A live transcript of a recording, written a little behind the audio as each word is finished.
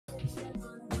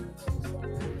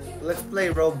Let's play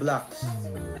Roblox.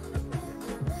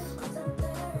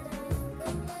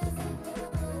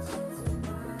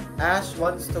 Ash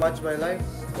wants to watch my life?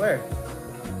 Where?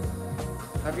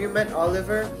 Have you met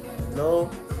Oliver?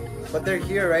 No. But they're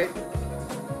here, right?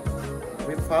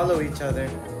 We follow each other.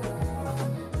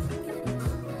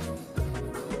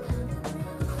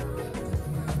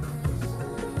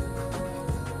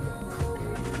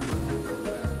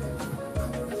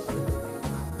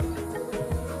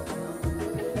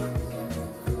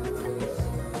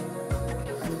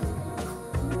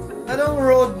 Anong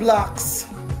roadblocks?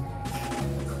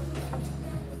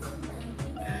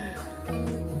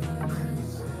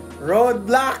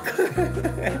 Roadblock!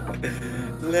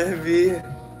 Levy.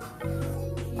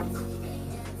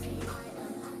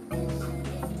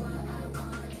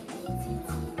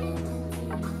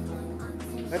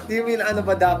 What do you mean, ano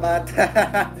ba dapat?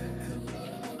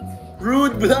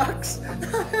 Rude blocks!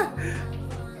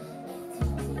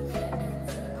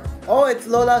 Oh, it's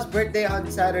Lola's birthday on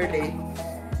Saturday.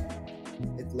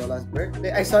 It's Lola's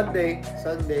birthday. Ay, Sunday.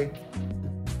 Sunday.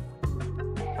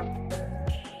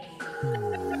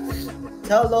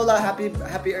 Tell Lola happy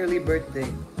early birthday.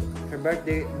 Her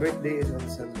birthday is on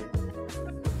Sunday.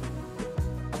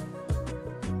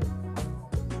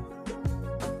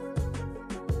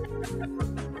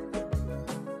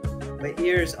 My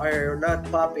ears are not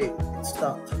popping. It's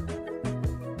stuck.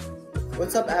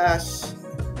 What's up, Ash?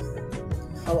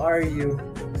 How are you?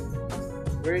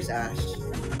 Where is Ash?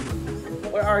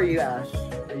 Where are you, Ash?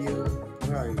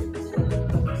 Where are you?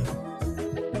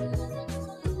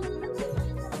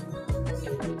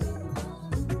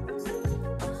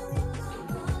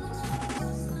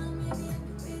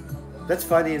 That's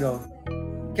funny though.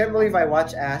 Can't believe I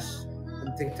watch Ash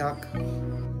on TikTok.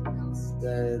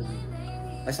 Then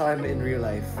I saw him in real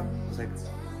life. I was like,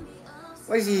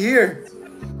 why is he here?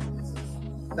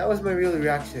 That was my real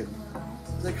reaction. I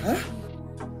was like, huh?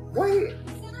 Why?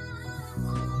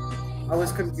 I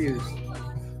was confused.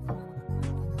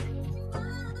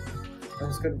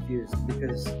 Because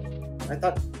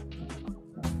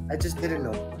I just didn't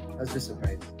know. I was just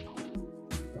surprised.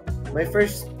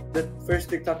 The first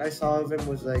TikTok I saw of him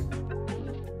was I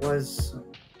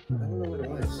don't know what it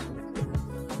was.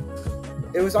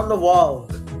 It was on the wall.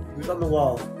 He was on the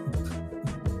wall.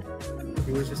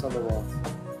 He was just on the wall.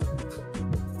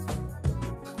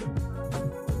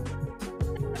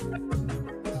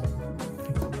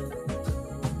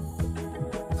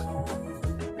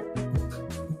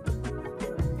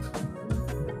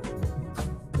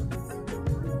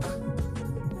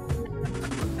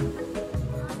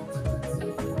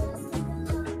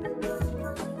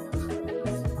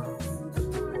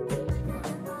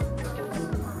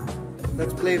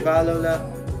 Let's play Valola.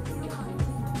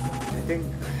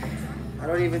 I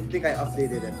don't even think I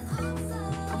updated it.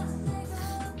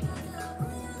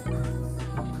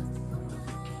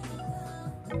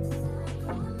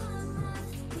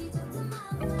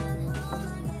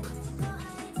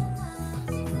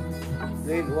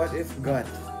 Wait, what if God?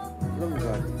 Anong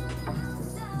God?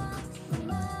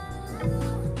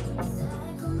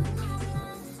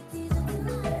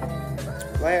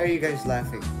 Why are you guys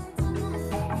laughing?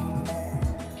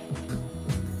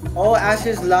 Oh, Ash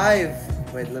is live.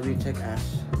 Wait, let me check Ash.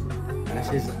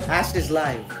 Ash is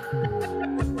live.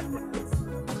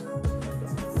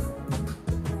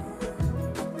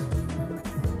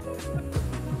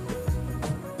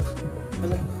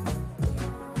 Hello.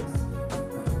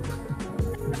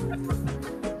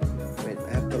 Wait, I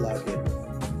have to log in.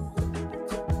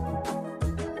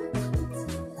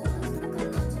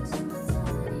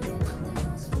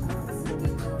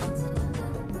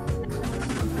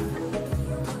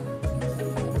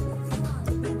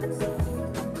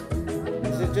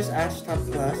 Just Ash Top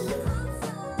Class.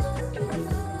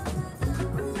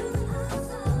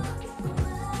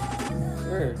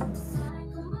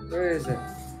 Where is it?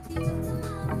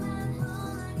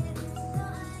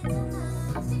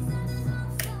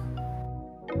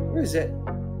 Where is it?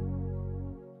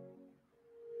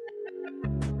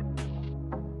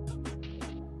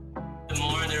 The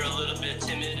more they're a little bit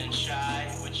timid and shy,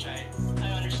 which I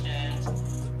understand.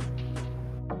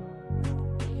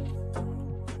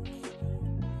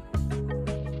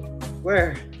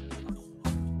 Where?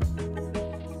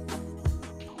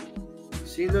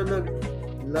 Sino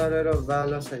naglalaro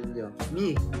Valo sa inyo?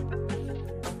 Me.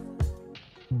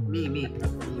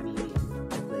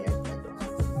 I play.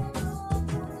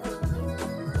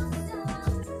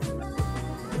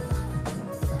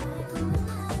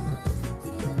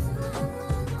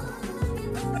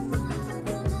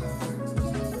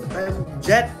 I'm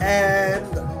Jet and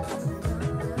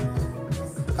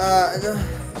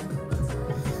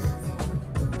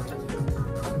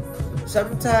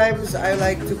Sometimes I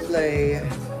like to play.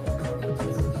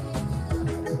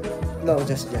 No,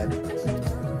 just yet.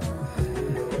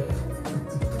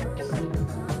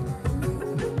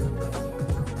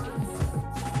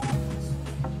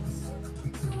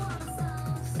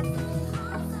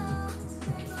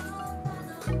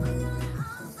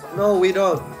 No, we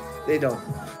don't. They don't.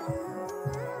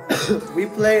 We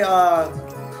play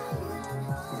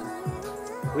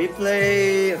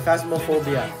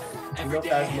Phasmophobia. You know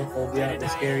Phasmophobia, the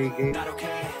scary game? Yeah,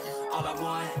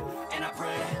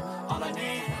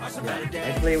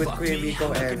 I play with Kuya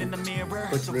Miko and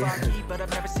Coach Lee.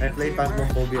 I play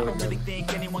Phasmophobia with them.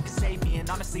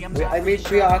 I made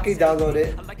Kuya Aki download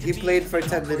it. He played for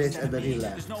 10 minutes and then he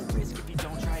left.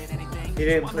 He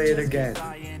didn't play it again.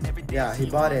 Yeah, he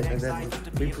bought it and then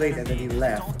we played and then he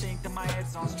left.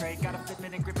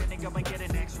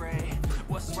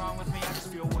 What's wrong with me? I just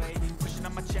feel weight pushing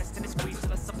on my chest and it squeezes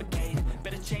till I suffocate.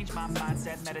 Better change my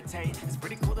mindset, meditate. It's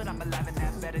pretty cool that I'm alive and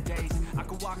have better days. I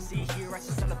could walk, see, hear, I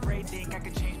should celebrate. Think I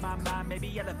could change my mind,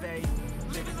 maybe elevate.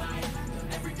 Living life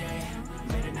every day,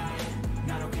 late at night,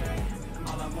 not okay.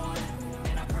 All I want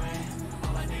and I pray,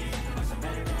 all I need are some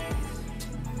better days.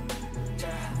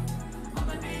 Yeah, all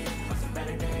I need are some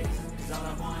better days. 'Cause all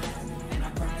I want and I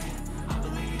pray, I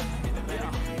believe in the better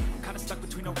days. Kinda stuck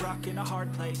between a rock and a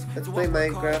hard place. Let's play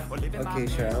Minecraft. Okay,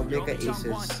 sure. I'll make an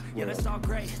Aces. Yeah,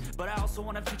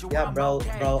 bro. I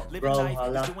saw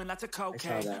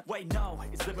that. Wait, no,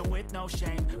 it's living with no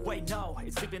shame. Wait, no,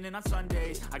 it's sleeping in on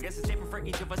Sundays. I guess it's different for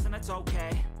each of us, and that's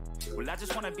okay. Well, I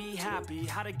just wanna be happy.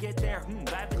 How to get there?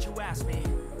 Glad that you asked me.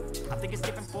 I think it's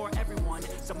different for everyone.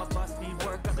 Some of us need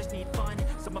work, others need fun.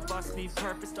 Some of us need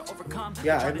purpose to overcome.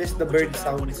 Yeah, I missed the bird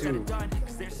sound too.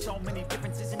 Cause there's so many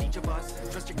differences in each of us.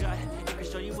 Trust your gut, it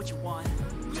can show you what you want.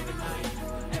 Living life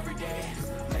every day.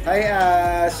 Hi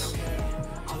Ash.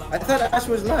 I thought Ash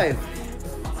was live.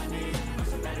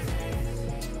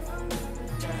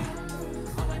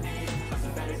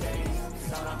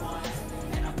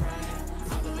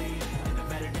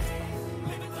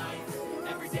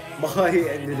 Boy,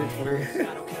 ended it for you.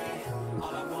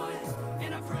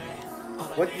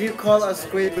 What do you call a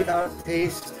squid without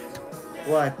taste?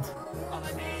 What?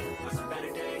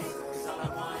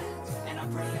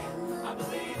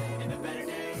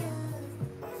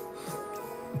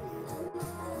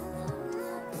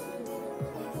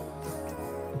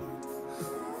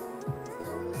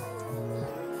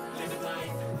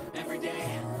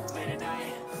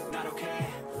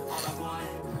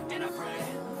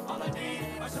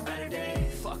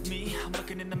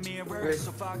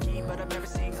 So foggy, but I've never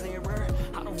seen clearer.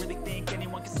 I don't really think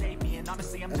anyone can save me, and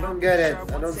honestly, I'm I don't get it.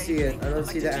 I don't see it. I don't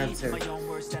see the answer. My own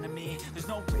worst enemy. There's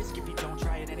no risk if you don't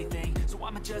try at anything. So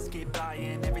I'ma just keep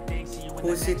buying everything. See you in the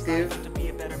next life to be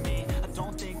a better me. I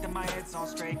don't think that my head's on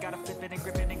straight. Gotta flip it and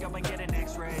grip it and go and get an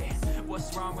X-ray.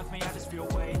 What's wrong with me? I just feel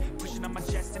weight pushing on my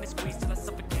chest and it squeezes till I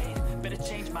suffocate. Better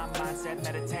change my mindset,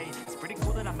 meditate. It's pretty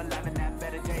cool that I'm alive and have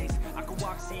better days. I can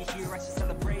walk, see, hear, I should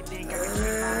celebrate. Think I can change my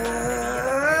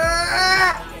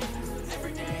mind.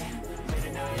 Every day, late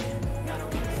at night, not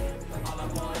okay. All I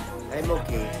want, I'm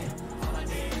okay. all I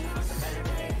need are some better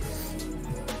days.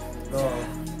 No.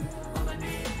 All I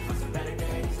need are some better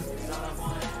days. 'Cause all I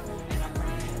want and I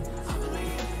pray, I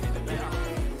believe in the better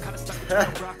days. Kinda stuck between a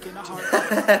rock and a hard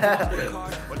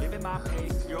place. Or living my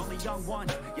pace. You're only young one,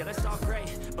 yeah, that's all great.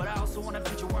 But I also want a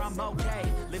future where I'm okay.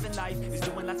 Living life is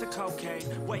doing lots of cocaine.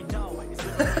 Wait, no, it's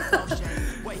living with no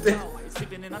shame. Wait, no, it's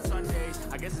sleeping in on Sundays.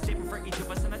 I guess it's different for each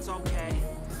of us, and that's okay.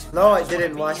 No, I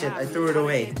didn't wash it. I threw it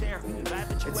away.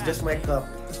 It's just my cup.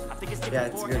 Yeah,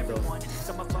 it's good though.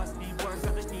 Some of us need work,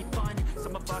 others need fun.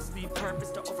 Some of us need purpose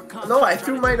to overcome. No, I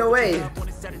threw mine away. When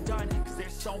it's said and done, 'cause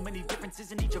there's so many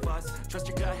differences in each of us. Trust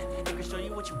your gut, it can show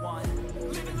you what you want.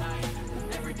 Living life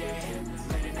every day,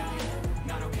 late at night,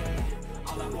 not okay.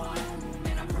 All I want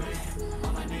and I pray,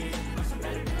 all I need are some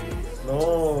better days.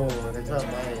 No, that's not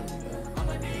mine. All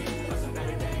I need are some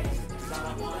better days. 'Cause all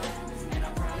I want and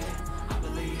I pray, I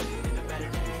believe in the better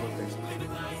days.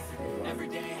 Living life every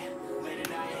day, late at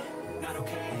night, not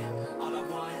okay. All I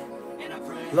want and I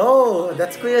pray. No,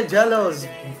 that's Kuya Jello's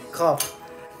cup.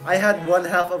 I had one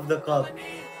half of the cup.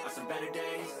 Are some better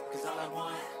days, 'cause all I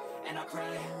want and I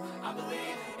pray, I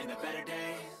believe in the better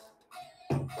days.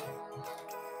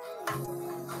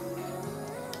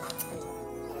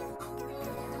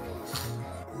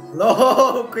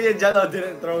 No, Kuya Jello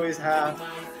didn't throw his half.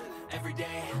 Every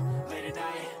day, late at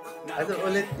night, Ano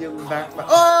ulit yung backpack?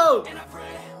 Oh! and I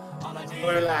pray, all I need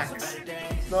Relax. are some better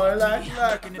days.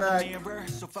 Snorlax Looking in the backpack. mirror,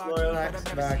 so foggy, Snorlax but I've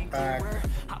never seen backpack. clearer.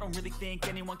 I don't really think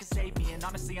anyone can save me, and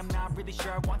honestly I'm not really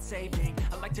sure I want saving.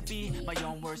 I like to be my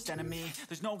own worst enemy.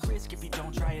 There's no risk if you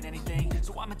don't try at anything,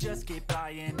 so I'ma just keep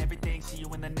buying everything. See you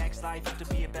in the next life, have to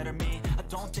be a better me. I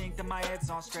don't think that my head's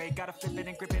on straight, gotta flip it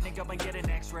and grip it and go and get an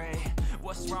x-ray.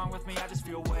 What's wrong with me? I just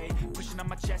feel weight pushing on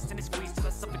my chest and it squeezes till I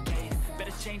suffocate.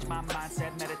 Better change my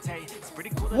mindset, meditate. It's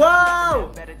pretty cool that Wow!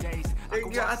 I'm better days.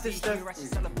 Thank you, Ate Steph.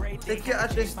 Thank you,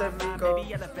 Ate Stephnico.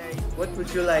 What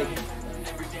would you like?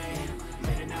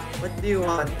 What do you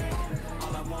want?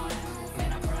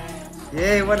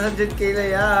 Yay, 100k na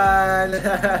yan!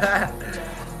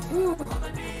 Woo.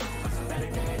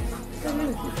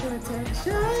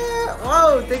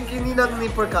 Wow, thank you Ninang ni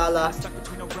Percala.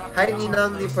 Hi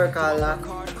Ninang ni Percala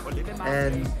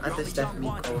and Ate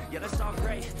Stephnico.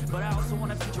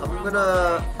 I'm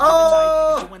gonna...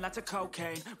 Oh!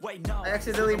 I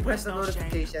accidentally pressed the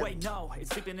notification.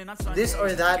 This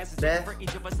or that, Beth?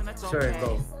 Sure,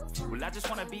 go. Well, I just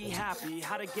wanna be happy.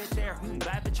 How to get there?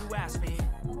 Glad that you asked me.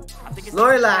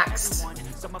 Snorlax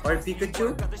or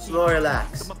Pikachu?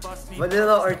 Snorlax.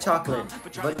 Vanilla or chocolate?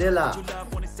 Vanilla.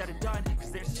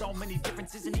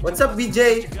 What's up,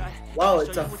 BJ? Wow,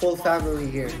 it's a full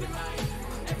family here.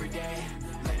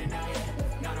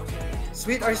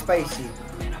 Sweet or spicy?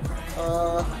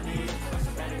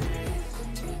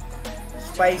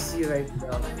 Spicy right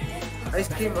now. Ice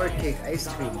cream or cake? Ice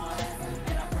cream.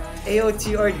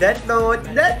 AOT or Death Note?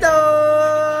 Death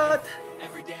Note!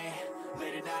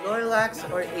 Snorlax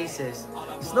or Aces?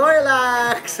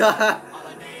 Snorlax!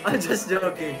 I'm just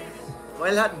joking. Why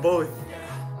not both?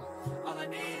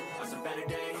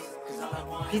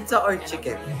 Pizza or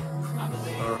chicken?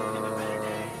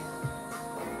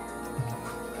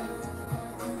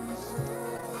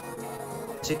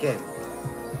 Chicken.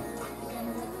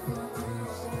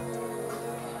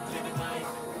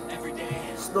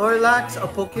 Snorlax, a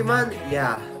Pokemon?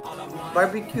 Yeah.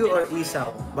 Barbecue or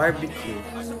isaw? Barbecue.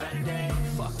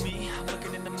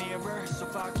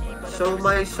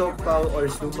 Siomai, siopaw, or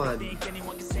suman?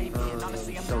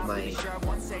 Siomai.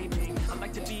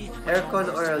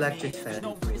 Aircon or electric fan?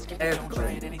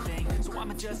 Aircon.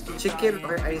 Chicken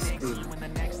or ice cream?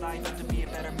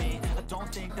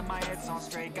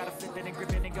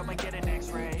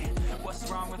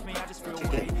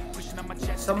 Chicken.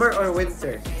 Summer or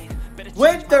winter?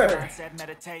 Winter!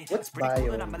 What's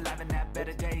bio?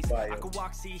 Bio.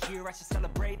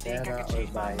 Terra or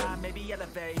bio?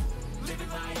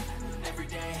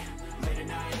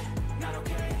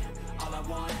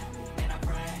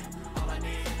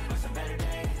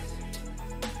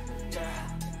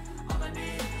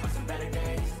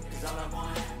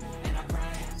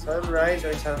 Sunrise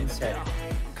or sunset?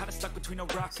 Stuck between a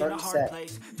rock and a hard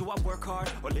place. Do I work hard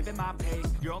or live at my pace?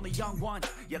 You're only young once,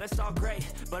 yeah, that's all great.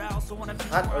 But I also want to be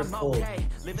hot or cold. Okay.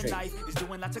 Living life is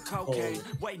doing lots of cocaine.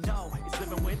 Wait, no, it's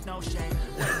living with no shame.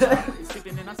 Wait, no, it's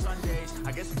sleeping in on Sundays.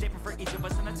 I guess it's different for each of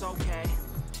us and it's okay.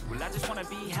 Well, I just want to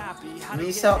be happy.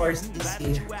 Lisa or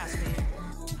CC?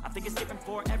 I think it's different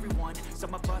for everyone.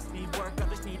 Some of us need work,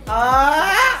 others need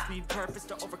need purpose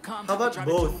to overcome. How about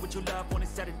both? What you love when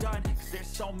it's said and done. Cause there's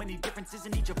so many differences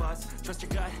in each of us. Trust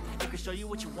your gut, it can show you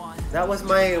what you want. That was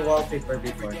my wallpaper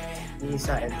before.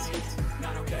 Lisa and CC.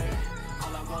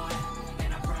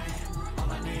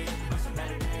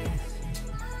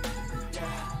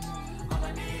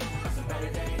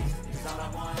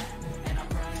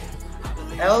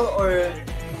 L or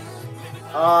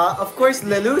of course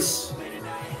Lelouch.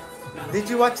 Did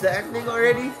you watch the ending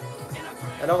already?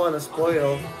 I don't want to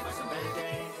spoil.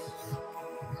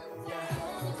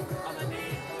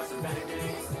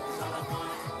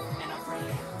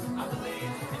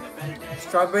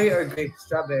 Strawberry or grape?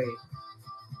 Strawberry.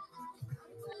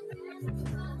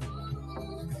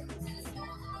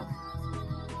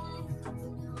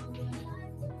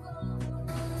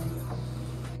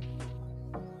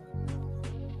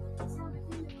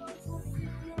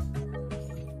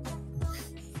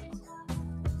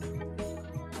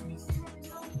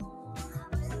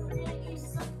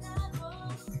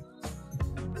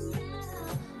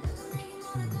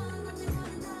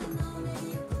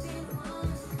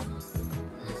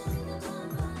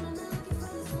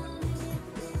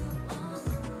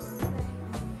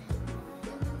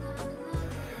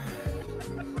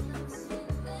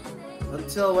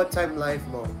 Until what time live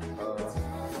mo?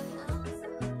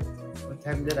 What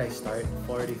time did I start?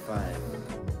 45.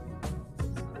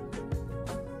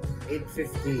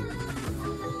 8:15.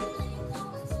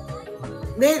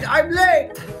 Nate, I'm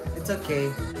late! It's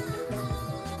okay.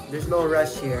 There's no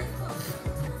rush here.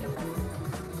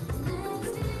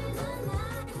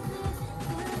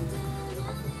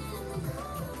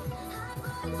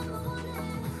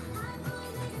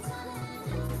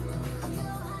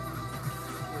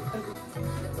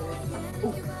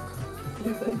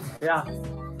 Yeah.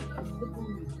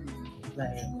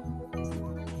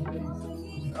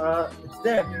 It's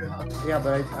there. Yeah,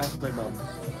 but I asked my mom.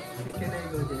 Can I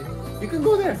go there? You can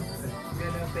go there.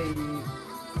 Gonna pay.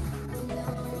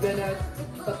 Gonna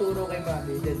paturo kay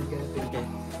mami. Then gonna pay. Okay.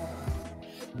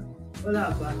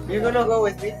 Wala ba? You're gonna go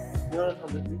with me? You wanna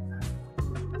come with me?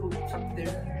 Oh,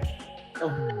 there. Oh,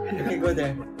 you can go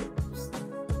there.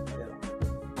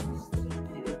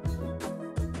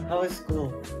 How is school?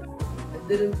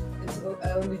 I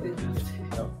only did half day.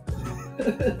 No.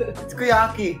 It's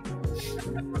Kuyaki.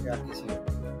 Kuyaki's here.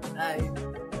 Hi.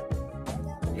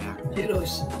 Yeah.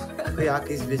 Hiroshi.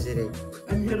 Kuyaki's visiting.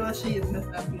 I'm Hiroshi, it's not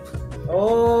happy.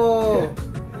 Oh!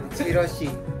 It's Hiroshi.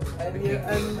 I'm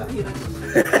Hiroshi.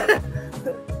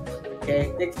 Okay,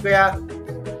 thanks, Kuya.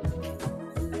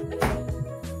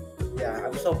 Yeah,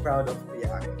 I'm so proud of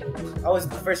Kuyaki. I was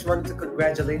the first one to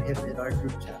congratulate him in our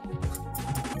group chat.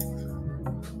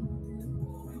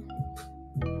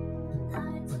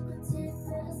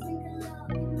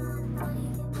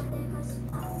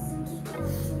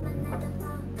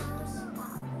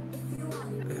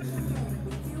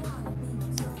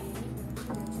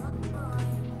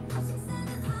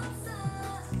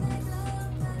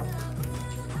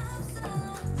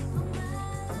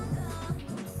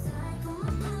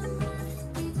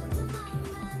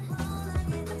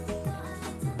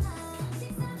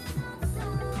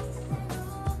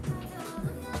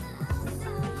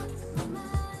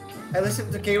 I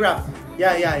listened to K-Rap.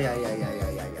 Yeah.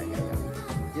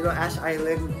 You know Ash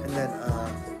Island and then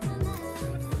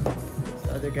what's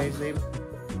the other guy's name?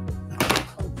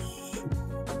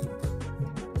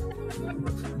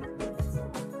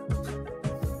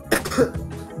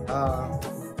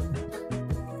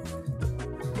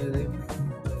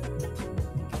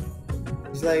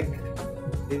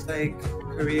 He's like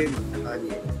Korean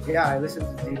Kanye. Yeah, I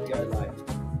listened to DTR live.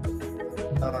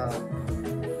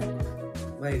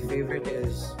 My favorite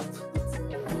is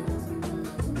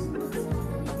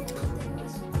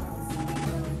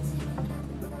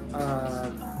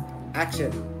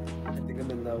Action. I think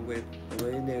I'm in love with the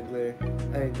way Niggler.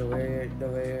 I mean the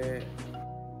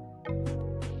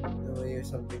way you're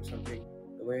something.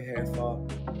 The way hair fall.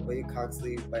 The way you can't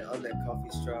sleep by On That Coffee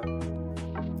Straw.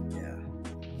 Yeah.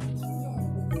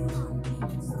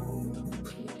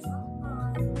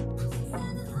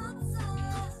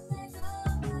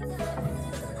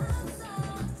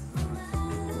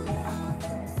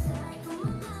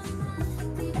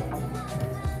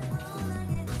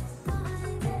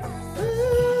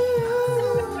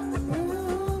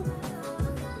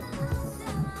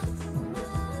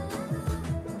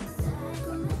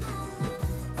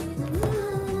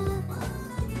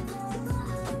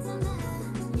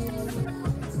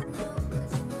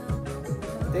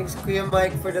 Thanks, Kuya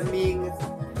Mike, for the Ming.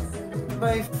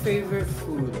 My favorite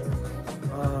food.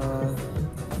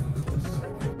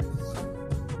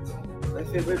 My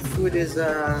favorite food is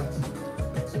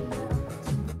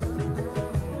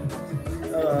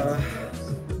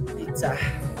pizza.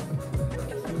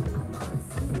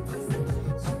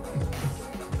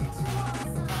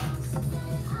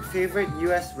 Favorite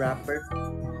US rapper?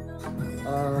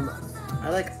 I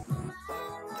like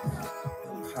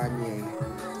Kanye.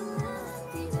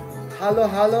 Halo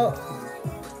Halo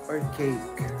or Cake?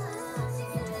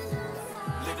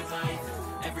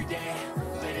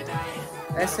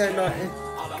 SNR.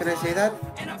 Can I say that?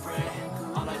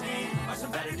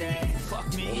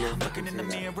 I'm looking in the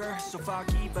mirror, so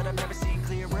foggy, but I've never seen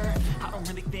clearer. I don't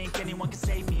really think anyone can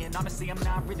save me, and honestly I'm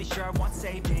not really sure I want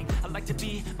saving. I like to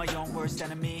be my own worst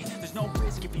enemy. There's no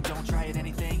risk if you don't try at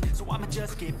anything, so I'ma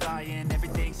just keep buying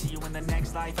everything. See you in the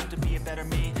next life, have to be a better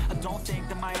me. I don't think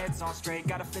that my head's on straight,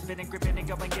 gotta flip it and grip it and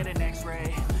go and get an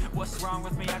x-ray. What's wrong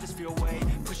with me? I just feel weight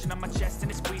pushing on my chest and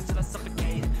it squeezes till I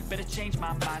suffocate. Better change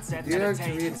my mindset. Do you like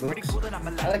to read books? Cool that I'm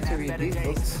I like to read these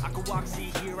books. I could walk,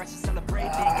 see, hear, I should celebrate.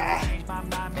 Think I could change my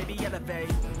mind, maybe elevate.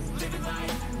 Living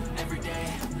life every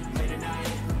day, late at night,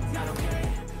 not okay.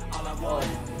 All I want,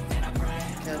 and I pray.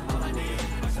 All I need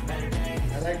are some better days.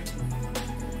 I like.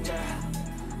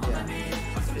 All I need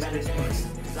are some better days.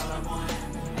 Cause all I want,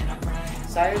 and I pray.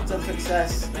 Science of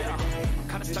Success.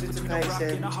 Kinda stuck between a rock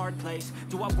and a hard place.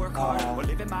 Do I work hard or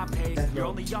live at my pace? You're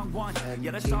only young one,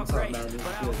 yeah, that's all great.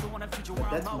 But I also want a future where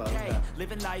I'm okay.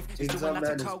 Living life is doing lots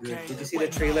of cocaine. Did you see the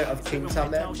trailer of Chainsaw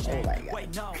Man? Oh my god.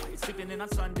 Wait, no, it's sleeping in on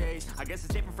Sundays. I guess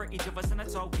it's different for each of us, and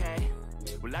that's okay.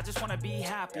 Well, I just wanna be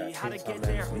happy. How to get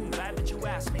there? Glad that you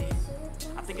asked me.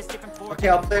 I think it's different for. Okay,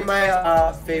 I'll play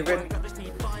my favorite.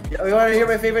 You wanna hear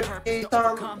my favorite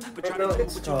song? No,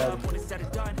 it's called.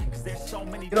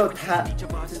 You know, Tabber.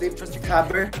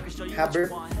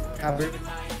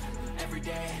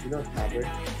 You know Tabber?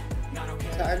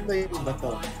 Saan ba yung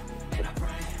bato?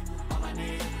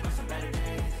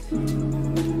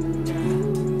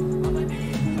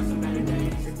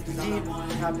 It's Jean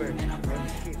Tabber.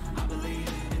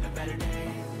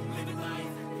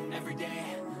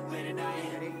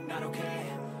 Not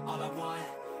okay, all I want,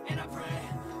 and I pray,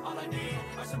 all I need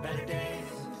are some better days.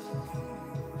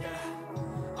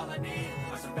 Yeah, all I need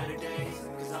are some better days.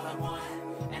 Cause all I want,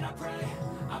 and I pray,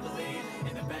 I believe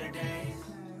in the better days.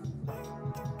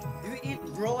 Do you eat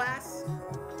bro ass?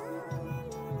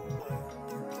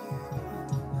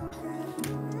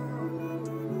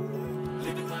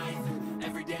 Living life,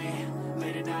 every day,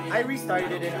 late at night. I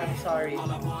restarted it, I'm sorry.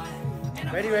 All I want, and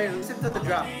I Ready, listen to the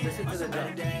drop. Listen to the drop.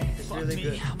 It's really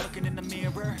good. I'm looking in the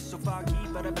mirror, so foggy,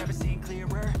 but I've never seen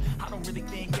clearer. I don't really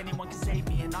think anyone can save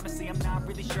me, and honestly, I'm not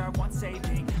really sure I want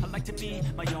saving. I like to be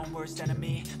my own worst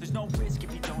enemy. There's no risk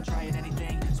if you don't try at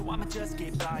anything, so I'ma just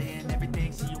get buying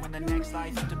everything. See you in the next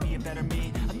life, to be a better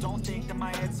me. I don't think that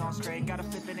my head's on straight. Gotta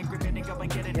flip it and grip it and go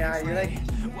and get it. Yeah, you like.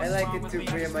 I like it too,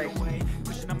 Priya Mike.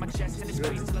 Pushing on my chest and it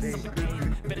squeezes till I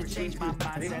suffocate. Better change my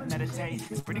mindset, meditate.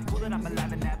 It's pretty cool that I'm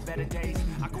alive and have better days.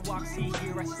 I could walk, see,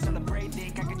 hear, I should celebrate.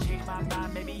 Think I could change my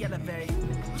mind, maybe elevate.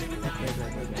 Living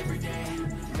life, every day,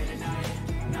 late at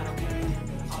night, not okay.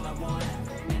 All I want,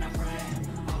 and I pray,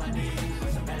 all I need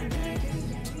are some better days.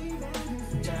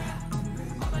 Yeah,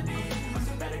 all I need are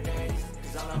some better days.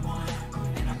 Cause all I want,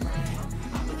 and I pray,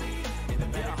 I believe in the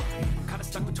better days. I'm kinda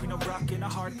stuck between a rock and a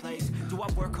hard place. Do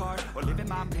I work hard or live at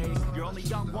my pace? You're only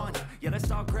young once, yeah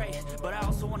that's all great, but I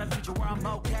also want a future where I'm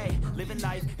okay. Living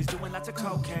life is doing lots of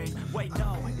cocaine. Wait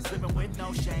no, it's living with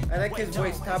no shame. I like his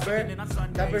voice, Tabber.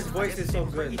 Tabber's voice is so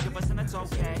good. Each of us and that's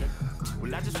okay.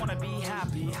 Well I just wanna be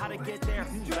happy. How to get there?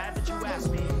 Glad that you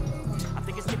asked me. I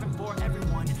think it's different for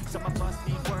everyone. Some of us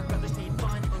need work, others need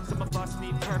fun. Some of us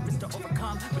need purpose to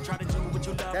overcome, but try to do what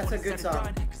you love. That's a good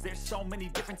song. Cause there's so many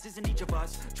differences in each of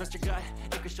us. Trust your gut,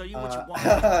 it can show you what you want.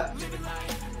 Living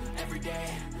life, every day,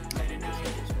 late at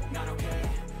night, not okay.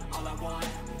 All I want,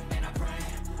 and I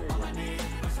pray, all I need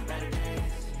are some better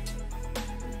days.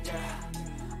 Yeah,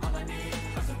 all I need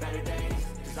are some better days.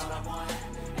 Cause all I want,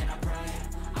 and I pray,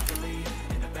 I believe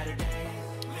in the better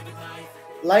days. Living life,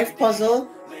 Life puzzle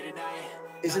late at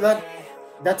night, is not.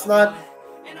 That's not.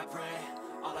 and I pray,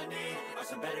 all I need are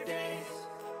some better days.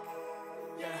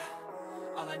 Yeah,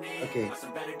 all I need Okay. are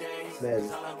some better days. Man,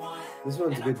 Cause all I want, this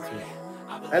one's and good I pray, too.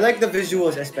 I believe I like the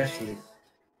visuals especially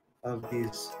of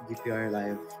these DPR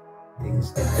live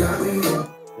things.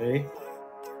 Ready?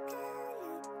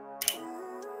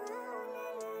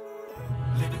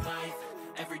 living life,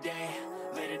 every day,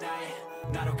 late at night,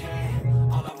 not okay.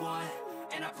 All I want,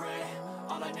 and I pray,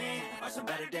 all I need are some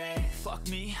better days. Fuck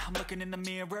me, I'm looking in the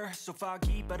mirror, so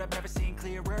foggy, but I've never seen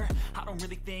clearer. I don't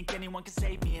really think anyone can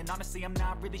save me, and honestly, I'm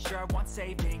not really sure I want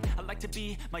saving. I like to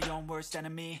be my own worst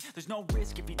enemy. There's no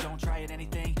risk if you don't try at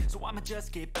anything, so I'ma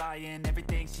just get buying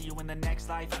everything. See you in the next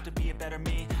life, to be a better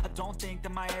me. I don't think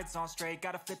that my head's on straight.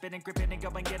 Gotta flip it and grip it and go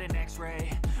and get an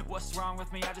x-ray. What's wrong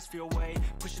with me? I just feel weight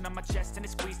pushing on my chest and it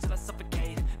squeezes till I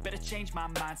suffocate. Better change my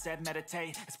mindset,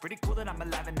 meditate. It's pretty cool that I'm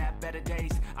alive and have better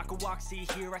days. I could walk, see,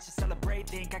 hear, I should celebrate.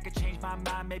 Think I could change my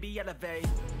mind, maybe elevate.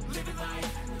 Living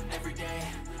life, every day,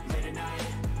 late at night,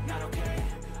 not okay.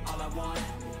 All I want,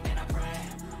 and I pray,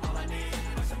 all I need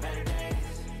are some better days.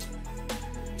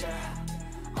 Yeah,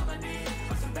 all I need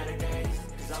are some better days.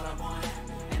 Cause all I want,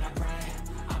 and I pray,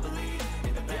 I believe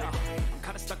in the better days. I'm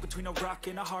kinda stuck between a rock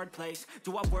and a hard place.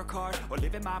 Do I work hard or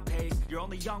live at my pace? You're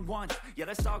only young once, yeah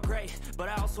that's all great, but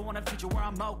I also want a future where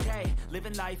I'm okay.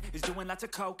 Living life is doing lots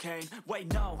of cocaine.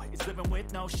 Wait no, it's living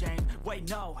with no shame. Wait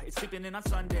no, it's sleeping in on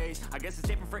Sundays. I guess it's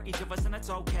different for each of us and that's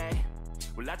okay.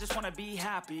 Well I just wanna be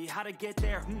happy. How to get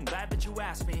there? Glad that you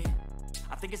asked me.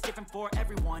 I think it's different for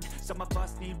everyone. Some of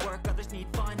us need work, others need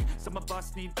fun. Some of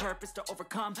us need purpose to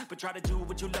overcome, but try to do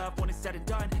what you love when it's said and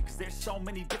done. Cause there's so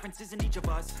many differences in each of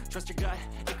us. Trust your gut,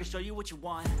 it can show you what you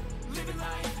want. Living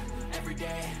life, every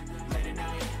day, late at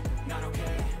night, not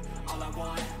okay. All I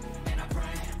want, and I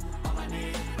pray, all I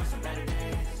need are some better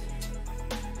days.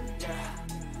 Yeah,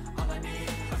 all I need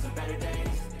are some better days.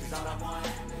 Cause all I want,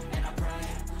 and I pray,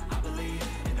 I believe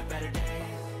in the better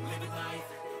days. Living life,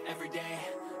 every day,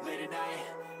 late at night,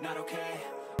 not okay.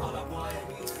 All I want,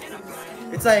 and I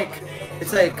pray.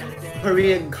 It's like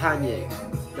Korean Kanye.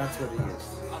 That's what it is.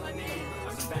 All I need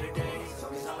are some better days.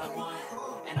 Cause all I want,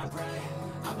 and I pray,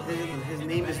 I believe. His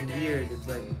name is weird. It's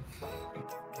like,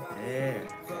 yeah.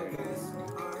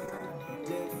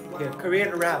 Okay,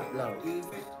 Korean rap, love.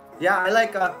 Yeah, I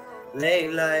like lay.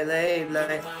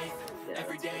 Yeah.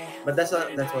 But that's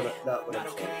not what I'm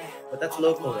saying. But that's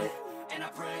local, right? And I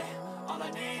pray, all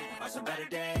I need are some better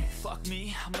days. Fuck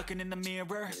me, I'm looking in the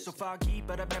mirror, so foggy,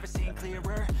 but I've never seen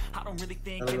clearer. I don't really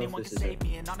think anyone can save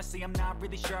me, and honestly, I'm not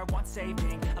really sure I want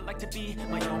saving. I like to be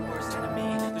my own worst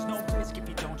enemy. There's no risk if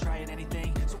you don't try at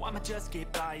anything, so I'ma just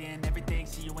keep buying everything.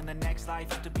 See you in the next life,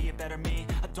 have to be a better me.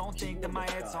 I don't think that my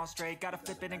head's on straight. Gotta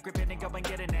flip it and grip it and go and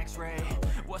get an x-ray.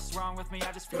 What's wrong with me?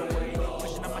 I just feel weight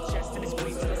pushing on my chest and it's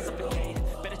squeezed till I suffocate.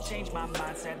 Better change my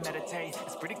mindset, meditate.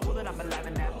 It's pretty cool that I'm alive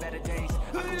and have better days.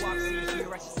 I can walk, see,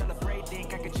 hear, I should celebrate.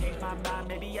 Think I could change my mind,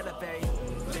 maybe elevate.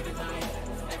 Living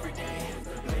life, every day,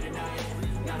 late at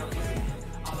night, not okay.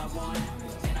 All I want,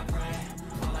 and I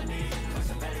pray, all I need are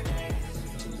some better days.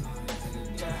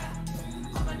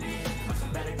 Yeah, all I need are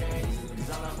some better days. Cause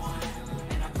all I want,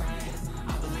 and I pray,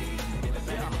 I believe in the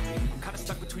better days. Kinda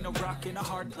stuck between a rock and a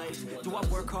hard place. Do I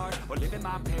work hard or live at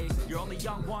my pace? You're only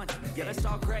young once, yeah that's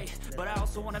all great, but I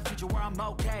also want a future where I'm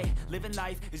okay. Living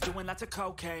life is doing lots of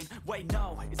cocaine. Wait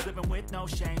no, it's living with no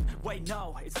shame. Wait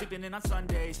no, it's sleeping in on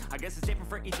Sundays. I guess it's different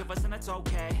for each of us and that's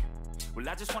okay. Well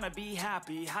I just wanna be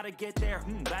happy, how to get there?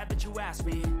 Glad that you asked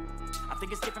me. I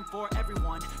think it's different for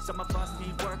everyone. Some of us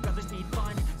need work, others need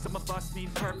fun. Some of us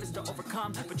need purpose to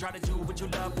overcome, but try to do what you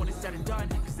love when it's said and done.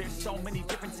 Cause there's so many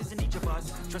differences in each of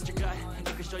us. Trust your gut, it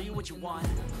can show you what you want.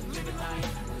 Living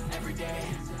life, every day,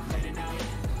 late at night,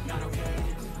 not okay.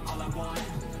 All I want,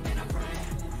 and I pray,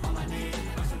 all I need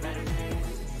are some better days.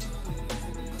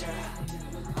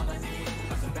 Yeah, all I need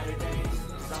are some better days.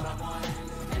 Cause all I want,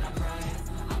 and I pray,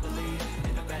 I believe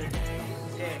in the better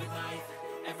days. Living life,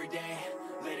 every day,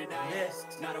 late at night,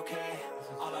 not okay.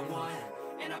 All I want,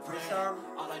 and I pray,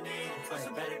 all I need are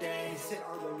some better days. Sit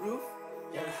on the roof,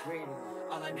 yeah, it's raining.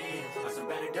 All I need are some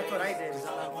better days. That's what I did.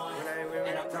 All I want, when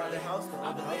I went around the house,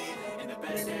 I believe in the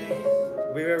better days.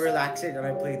 we were relaxing and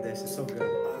I played this. It's so good.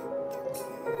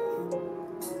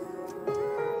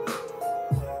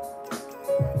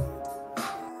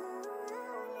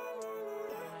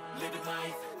 Living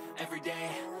life, every day,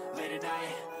 late at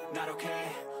night, not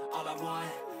okay. All I want,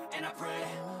 and I pray,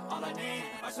 all I need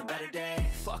are some better days.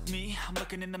 Fuck me, I'm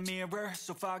looking in the mirror,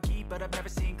 so foggy, but I've never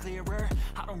seen clearer.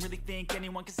 I don't really think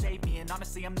anyone can save me, and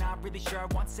honestly, I'm not really sure I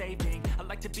want saving. I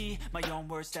like to be my own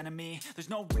worst enemy. There's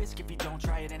no risk if you don't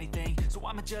try at anything, so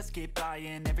I'ma just keep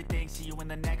buying everything. See you in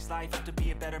the next life, have to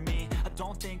be a better me. I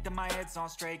don't think that my head's on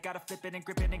straight. Gotta flip it and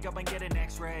grip it and go and get an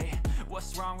x-ray.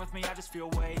 What's wrong with me? I just feel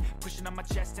weight pushing on my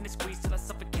chest and it's squeezed till I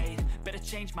suffocate. Better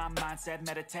change my mindset,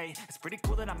 meditate. It's pretty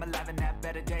cool that I'm alive and have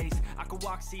better days. I could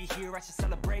walk, see, hear, I should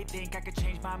celebrate. Think I could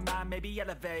change my mind, maybe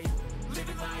elevate.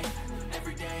 Living life,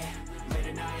 every day, late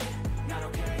at night, not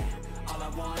okay. All I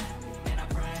want, and I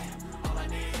pray, all I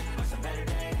need are some better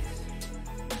days.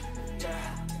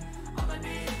 Yeah, all I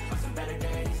need are some better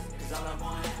days. Cause all I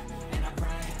want, and I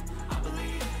pray, I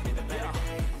believe in the better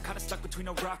days. Kinda stuck between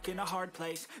a rock and a hard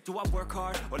place. Do I work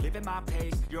hard or live at my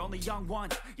pace? You're only young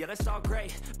once, yeah that's all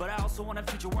great, but I also want a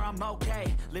future where I'm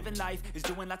okay. Living life is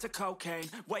doing lots of cocaine.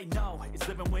 Wait no, it's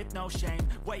living with no shame.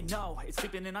 Wait no, it's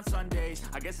sleeping in on Sundays.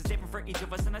 I guess it's different for each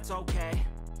of us and that's okay.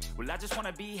 Well I just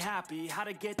wanna be happy, how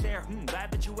to get there?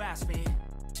 Glad that you asked me.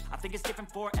 I think it's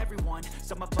different for everyone.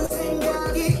 Some of us need work,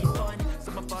 others need fun.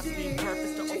 Some of us need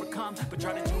purpose to overcome, but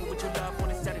try to do what you love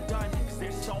when it's said and done. Cause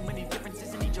there's so many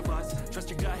differences in each of us. Trust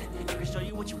your gut, it can show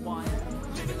you what you want.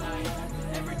 Living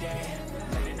life, every day,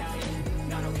 late at night,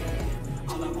 not okay.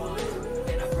 All I want,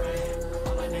 and I pray,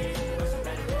 all I need are some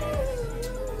better days.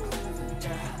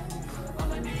 Yeah,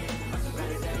 all I need are some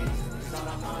better days. Cause all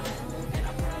I want, and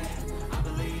I pray, I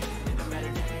believe in the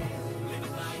better days.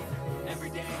 Living life, every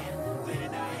day, late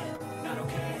at night, not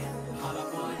okay. All I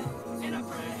want, and I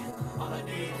pray, all I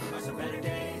need are some better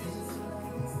days.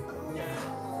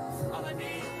 Yeah, all I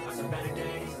need are some better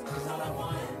days. Cause all I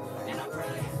want, and I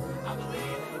pray, I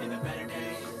believe in the better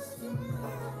days.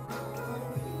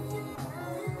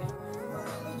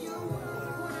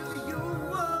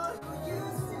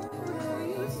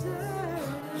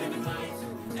 Living life,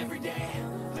 every day,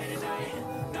 late at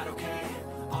night, not okay.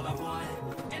 All I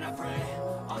want, and I pray,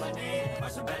 all I need are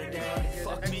some better days.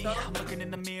 Fuck me, I'm looking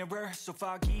in the mirror, so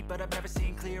foggy, but I've never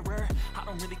seen clearer. I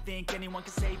don't really think anyone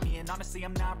can save me, and honestly,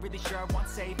 I'm not really sure I want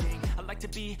saving. I like to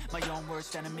be my own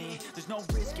worst enemy. There's no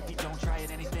risk if you don't try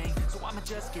at anything, so I'ma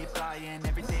just keep buying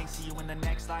everything. See you in the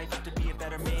next life, have to be a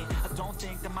better me. I don't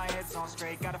think that my head's on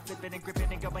straight. Gotta flip it and grip it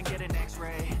and go and get an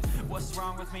x-ray. What's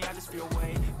wrong with me? I just feel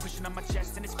weight pushing on my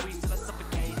chest and it's squeezed till I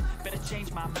suffocate. Better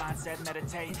change my mindset,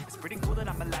 meditate. It's pretty cool that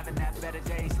I'm alive and have better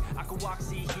days. I could walk,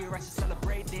 see, hear, I should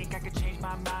celebrate. Think I could change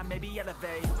my mind, maybe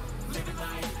elevate. Living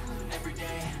life, every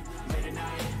day, late at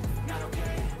night, not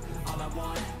okay. All I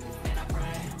want, and I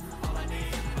pray, all I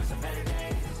need are some better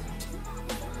days.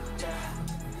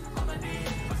 Yeah, all I need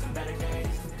are some better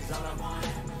days. Cause all I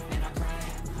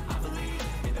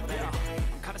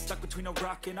between a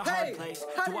rock and a Hey, hard place.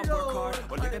 how Do I do you work know? hard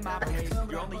or live at my pace?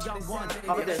 You're only young one,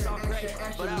 How maybe that's this? all great,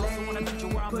 but I also want a future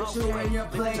where I'm okay.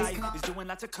 Living life is doing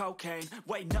lots of cocaine.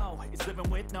 Wait, no, it's living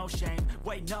with no shame.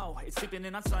 Wait, no, it's sleeping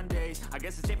in on Sundays. I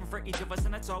guess it's different for each of us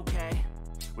and that's okay.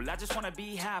 Well, I just wanna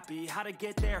be happy. How to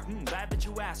get there? Glad that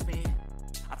you asked me.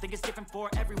 I think it's different for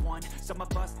everyone. Some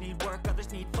of us need work,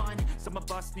 others need fun. Some of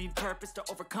us need purpose to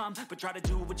overcome. But try to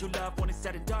do what you love when it's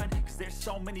said and done. Cause there's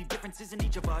so many differences in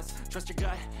each of us. Trust your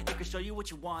gut, it can show you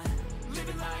what you want.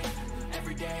 Living life,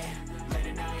 every day, late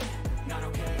at night, not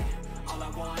okay. All I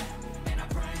want, and I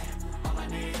pray, all I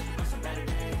need are some better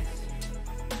days.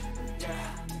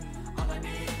 Yeah, all I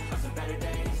need are some better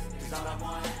days. Cause all I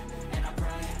want, and I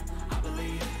pray, I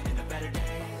believe in the better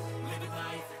days. Living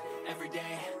life, every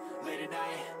day, late at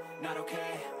night, not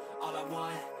okay. All I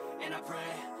want, and I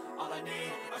pray, all I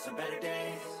need are some better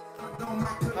days.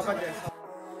 How about this?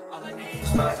 All I need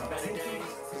are some better days.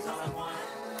 Cause all I want,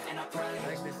 and I pray,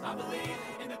 I believe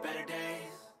in the better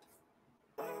days.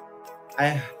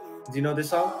 Do you know this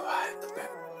song?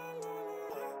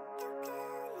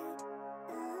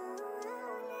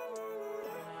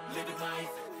 Living life,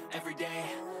 every day,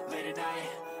 late at night,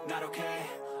 not okay.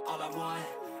 All I want,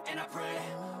 and I pray,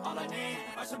 all I need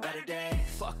are some better days.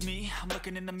 Fuck me, I'm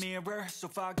looking in the mirror, so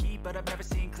foggy, but I've never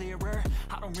seen clearer.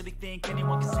 I don't really think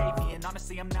anyone can save me, and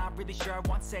honestly I'm not really sure I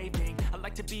want saving. I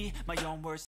like to be my own worst